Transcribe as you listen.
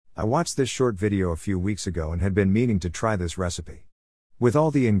I watched this short video a few weeks ago and had been meaning to try this recipe. With all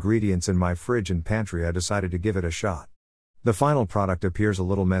the ingredients in my fridge and pantry, I decided to give it a shot. The final product appears a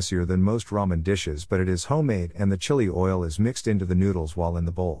little messier than most ramen dishes, but it is homemade and the chili oil is mixed into the noodles while in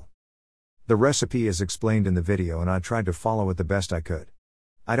the bowl. The recipe is explained in the video and I tried to follow it the best I could.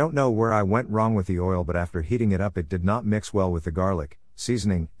 I don't know where I went wrong with the oil, but after heating it up it did not mix well with the garlic,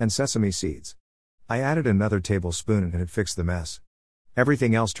 seasoning, and sesame seeds. I added another tablespoon and it fixed the mess.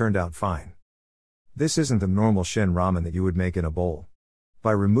 Everything else turned out fine. This isn't the normal Shin ramen that you would make in a bowl.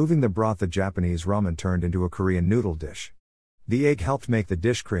 By removing the broth, the Japanese ramen turned into a Korean noodle dish. The egg helped make the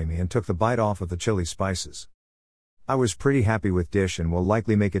dish creamy and took the bite off of the chili spices. I was pretty happy with dish and will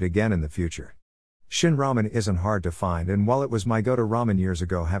likely make it again in the future. Shin ramen isn't hard to find, and while it was my go-to ramen years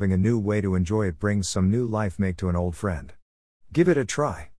ago, having a new way to enjoy it brings some new life make to an old friend. Give it a try.